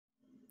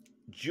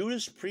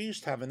Judas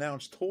Priest have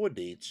announced tour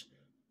dates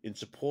in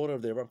support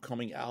of their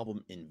upcoming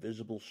album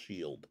Invisible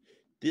Shield.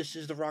 This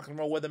is the Rock and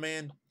Roll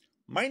Weatherman.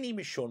 My name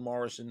is Sean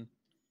Morrison.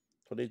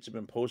 Tour dates have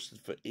been posted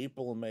for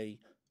April and May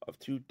of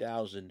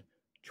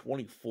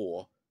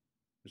 2024.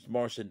 Mr.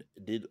 Morrison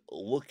did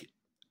look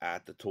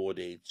at the tour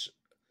dates,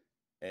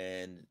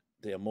 and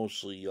they are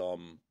mostly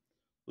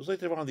looks like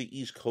they're on the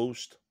East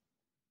Coast,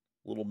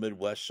 a little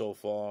Midwest so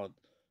far,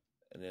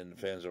 and then the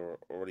fans are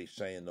already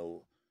saying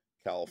no,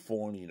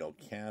 California,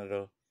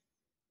 Canada.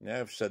 And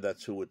I've said that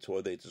too with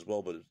tour dates as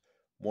well, but it's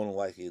more than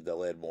likely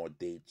they'll add more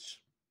dates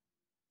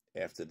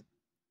after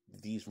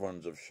these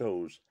runs of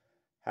shows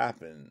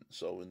happen.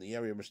 So in the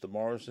area of Mr.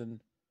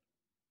 Morrison,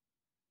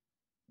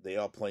 they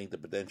are playing the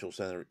Prudential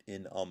Center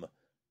in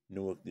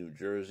Newark, New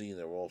Jersey.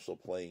 They're also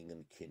playing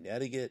in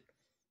Connecticut.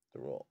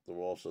 They're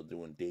also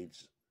doing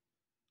dates.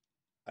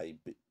 I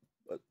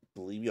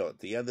believe at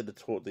the end of the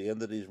tour, the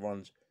end of these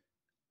runs,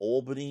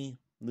 Albany,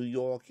 New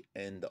York,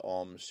 and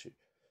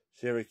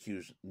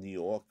Syracuse, New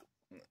York,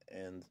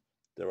 and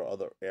there are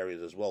other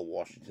areas as well,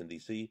 Washington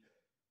D.C.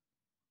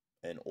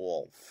 and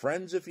all.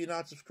 Friends, if you're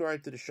not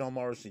subscribed to the Sean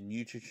Morrison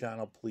YouTube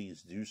channel,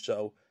 please do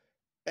so.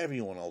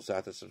 Everyone else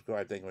out there,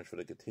 subscribe. Thank you much for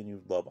the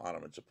continued love,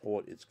 honor, and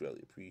support. It's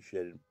greatly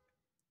appreciated.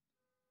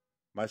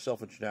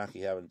 Myself and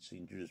Shanaki haven't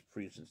seen Judas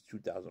Priest since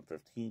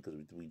 2015, because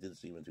we did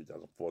see him in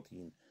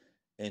 2014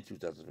 and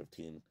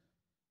 2015.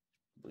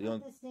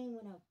 Not the same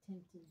without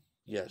Tintin.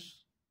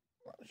 Yes.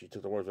 She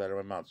took the words right out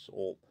of my mouth.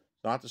 So,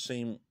 it's not the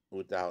same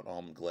without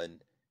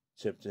Glenn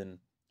Tipton.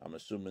 I'm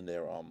assuming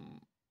their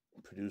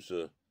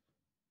producer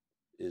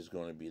is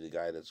going to be the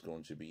guy that's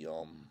going to be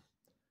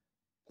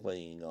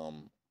playing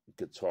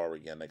guitar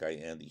again, the guy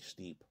Andy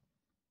Steep.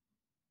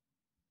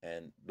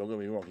 And don't get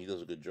me wrong, he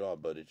does a good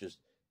job, but it just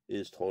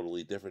is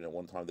totally different. At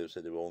one time they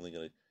said they were only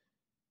going to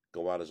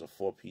go out as a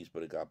 4-piece,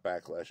 but it got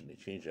backlash and they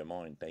changed their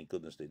mind. Thank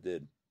goodness they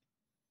did.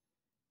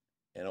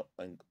 And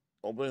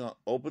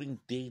opening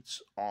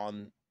dates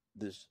on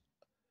this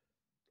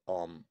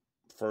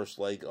first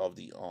leg of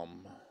the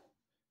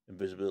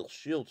Invisible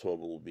Shield tour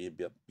will be a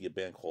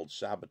band called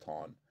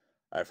Sabaton.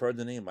 I've heard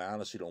the name. I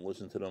honestly don't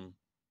listen to them.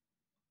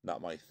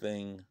 Not my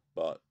thing,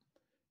 but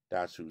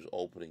that's who's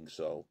opening.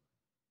 So,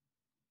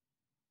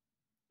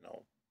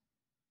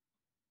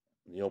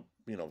 if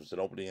it's an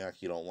opening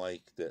act you don't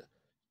like, that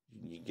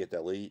you can get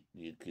that late,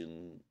 you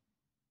can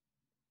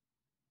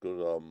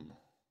go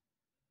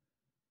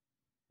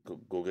to,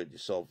 go get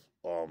yourself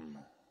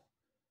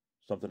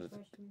something at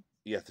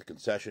the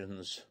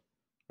concessions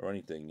or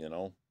anything,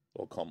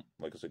 or come,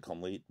 like I said,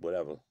 come late,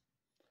 whatever.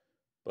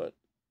 But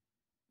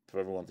for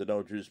everyone to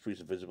know, Judas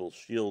Priest Invisible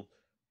Shield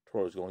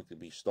tour is going to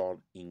be starting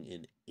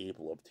in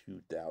April of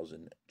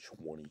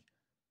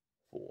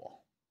 2024.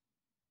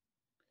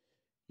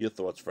 Your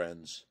thoughts,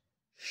 friends?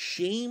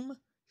 Shame,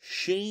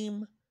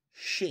 shame,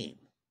 shame